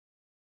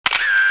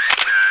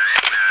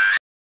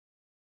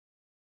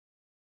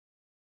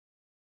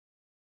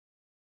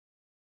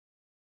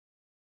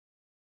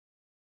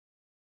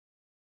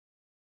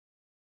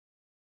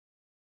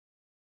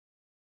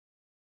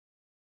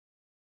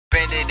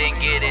spend it and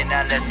get it,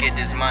 now let's get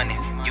this money.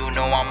 You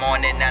know I'm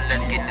on it, now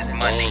let's get this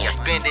money. I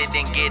spend it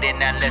and get it,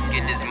 now let's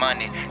get this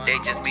money. They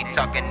just be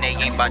talking, they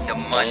ain't about the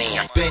money.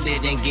 I spend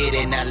it and get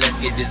it, now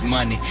let's get this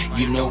money.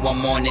 You know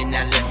I'm on it,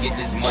 now let's get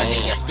this money.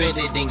 I spend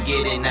it and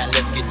get it, now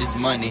let's get this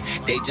money.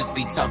 They just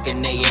be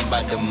talking, they ain't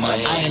about the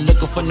money. I ain't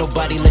looking for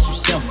nobody unless you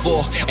send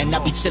for. And I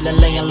be chillin',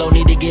 laying low,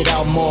 need to get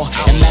out more.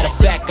 And matter of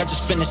fact, I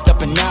just finished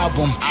up an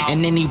album.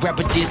 And any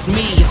rapper diss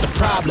me, it's a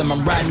problem.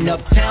 I'm riding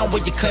uptown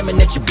where you claiming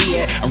that you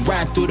be at. I'm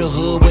riding through the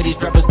hood where these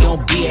rappers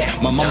don't be at.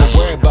 My mama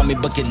worried about me,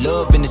 but get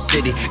love in the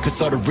city.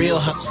 Cause all the real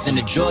hustlers and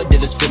the drug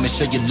dealers feel me.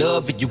 Show your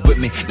love if you with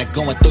me. Now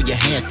go and throw your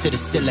hands to the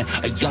ceiling.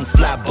 A young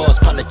fly boss,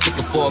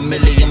 politicking for $1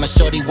 million. My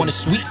shorty want a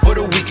sweet for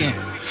the weekend.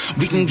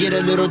 We can get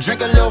a little drink,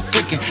 a little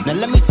freaking. Now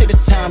let me take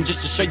this time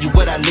just to show you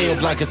what I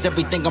live like. Cause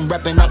everything I'm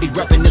rapping, I be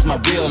rapping is my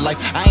real life.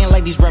 I ain't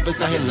like these rappers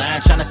out here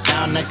lying, trying to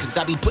sound nice. Cause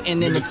I be putting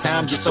in the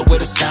time just so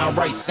it'll sound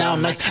right,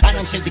 sound nice. I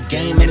done changed the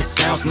game and it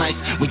sounds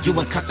nice. When you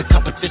in constant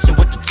competition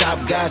with the top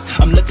guys,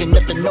 I'm looking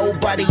at the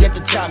nobody at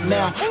the top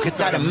now.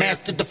 Cause I done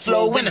mastered the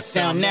flow and the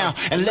sound now.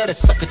 And let a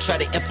sucker try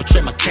to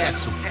infiltrate my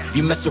castle.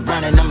 You mess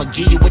around and I'ma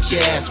give you what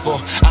you asked for.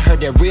 I heard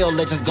that real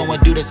legends go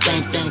and do the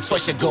same thing.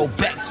 Twice you go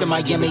back to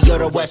Miami or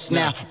the West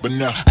now. But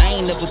no, I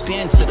ain't never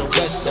been to the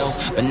West though.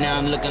 But now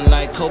I'm looking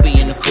like Kobe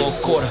in the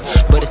fourth quarter.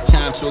 But it's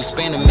time to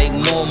expand and make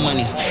more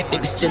money. They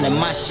be stealing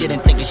my shit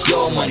and think it's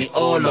your money.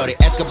 Oh Lord, they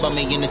ask about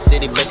me in the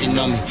city, but they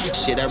know me.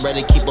 Shit, I'd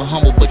rather keep it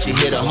humble, but you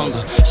hear the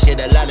hunger.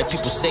 Shit, a lot of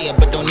people say it,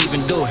 but don't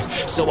even do it.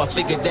 So I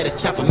figured that it's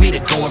time for me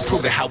to go and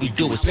prove it how we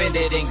do it. Spend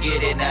it and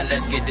get it, now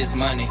let's get this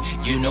money.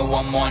 You know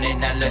I'm on it,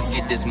 now let's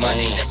get this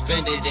money. I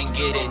spend it and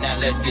get it, now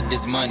let's get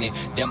this money.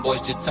 Them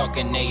boys just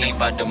talking, they ain't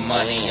about the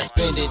money. I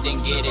spend it and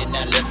get it,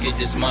 now let's get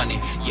this money.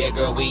 Yeah,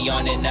 girl, we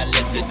on it, now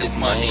let's get this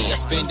money. I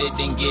spend it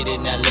and get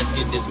it, now let's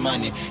get this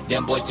money.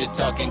 Them boys just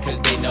talking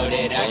cause they know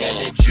that I got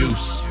the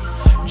juice.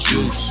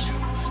 Juice,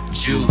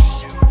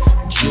 juice,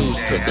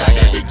 juice, cause I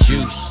got the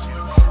juice.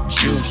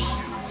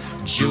 Juice,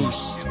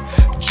 juice,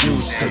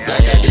 juice, cause I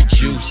got the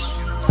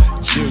juice.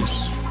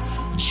 Juice,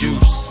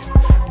 juice,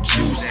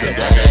 juice, cause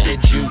I got the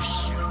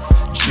juice.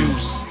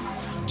 Juice,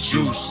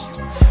 juice,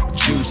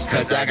 juice,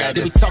 cause I got it.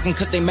 They be talking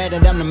cause they mad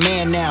that I'm the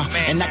man now.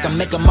 And I can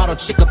make a model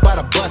chick up out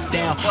of bust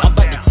down. I'm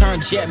about to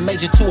turn jet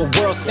major to a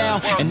world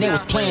sound. And they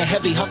was playing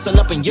heavy hustle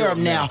up in Europe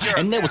now.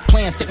 And they was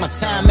playing take my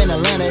time in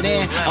Atlanta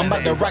then. I'm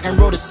about to rock and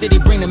roll the city,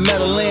 bring the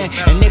metal in.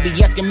 And they be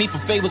asking me for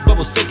favors but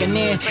was faking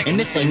in. And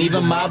this ain't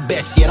even my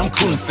best yet, I'm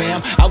coolin'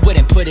 fam. I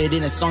wouldn't put it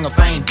in a song if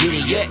I ain't did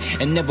it yet.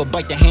 And never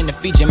bite the hand that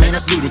feed you, man,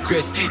 that's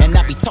ludicrous. And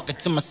I be talking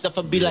to myself,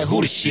 I be like,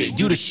 who the shit?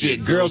 You the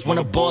shit. Girls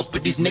wanna boss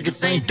but these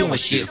niggas ain't doing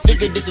shit.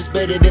 Figured this is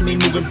better than me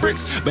moving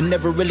bricks, but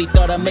never really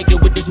thought I'd make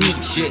it with this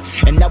music shit.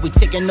 And now we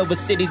taking over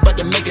cities, about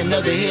to make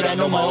another hit. I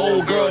know my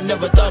old girl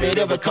never thought it'd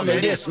ever come to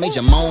this. Made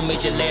you moan,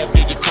 made you laugh,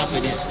 gave you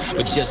confidence.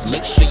 But just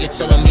make sure you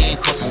tell him he ain't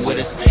fucking with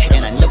us.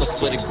 And I never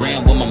split a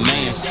gram with my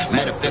mans.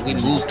 Matter of fact, we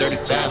moved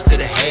 35s to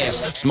the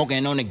halves.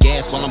 Smoking on the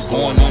gas while I'm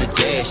going on the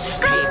dash.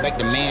 Pay back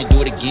the man,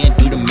 do it again,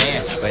 do the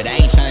math. But I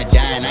ain't trying to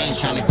die and I ain't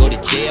trying to go to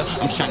jail.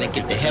 I'm trying to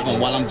get to heaven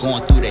while I'm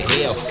going through the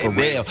hell, for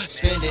real.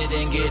 Spend it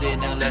and get it,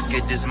 now let's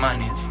get this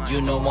money.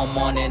 You know I'm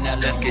on it, now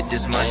let's get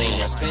this money.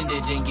 I spend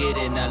it and get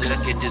it, now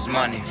let's get this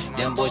money.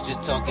 Them boys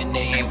just talking,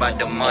 they ain't about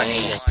the money.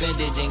 I spend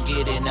it and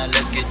get it, now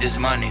let's get this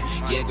money.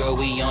 Yeah, girl,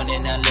 we on it,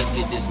 now let's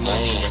get this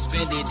money. I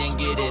spend it and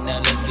get it, now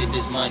let's get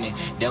this money.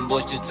 Them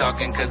boys just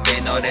talking cause they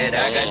know that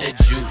I got the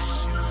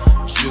juice.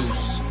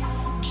 Juice,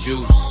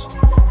 juice,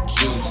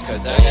 juice,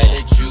 cause I got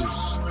the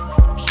juice.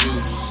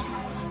 Juice,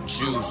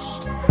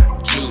 juice,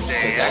 juice,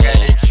 cause I got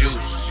the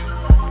juice.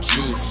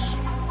 Juice,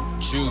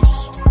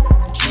 juice,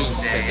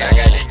 juice, cause I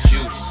got the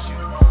juice.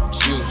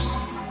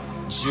 Juice,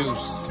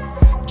 juice,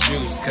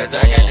 juice, cause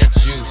I got the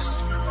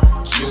juice.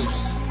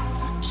 Juice,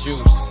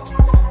 juice,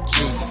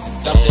 juice, this is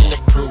something to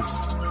prove.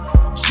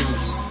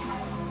 Juice,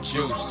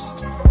 juice,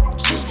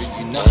 juice,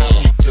 you know how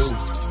we do.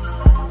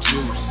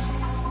 Juice,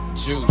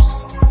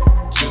 juice,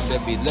 juice,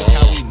 baby, look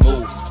how we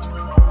move.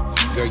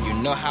 Girl,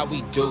 you know how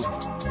we do.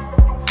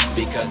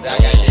 Because I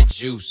got the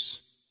juice.